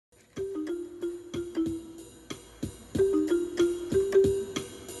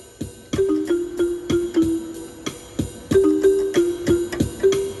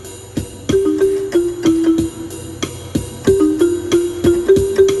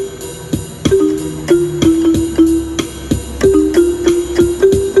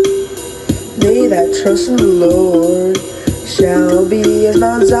trust in the Lord shall be as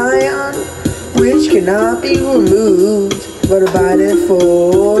Mount Zion, which cannot be removed, but abideth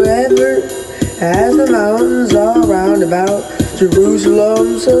forever, as the mountains are round about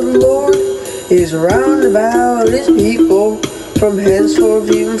Jerusalem. So the Lord is round about his people, from henceforth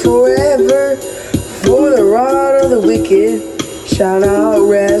even forever. For the rod of the wicked shall not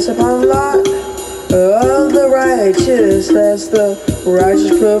rest upon the lot of the righteous, lest the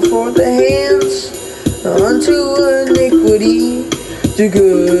righteous put forth the hands unto iniquity. Do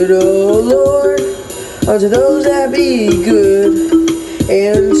good, O Lord, unto those that be good,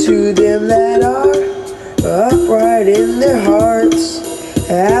 and to them that are upright in their hearts.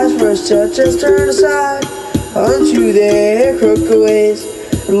 As for such as turn aside unto their crooked ways,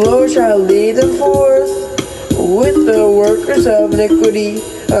 the Lord shall lead them forth. With the workers of iniquity,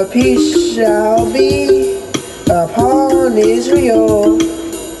 a peace shall be upon Israel.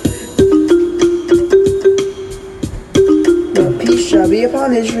 A peace shall be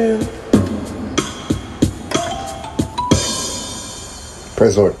upon Israel.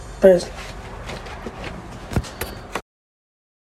 Praise the Lord. Praise.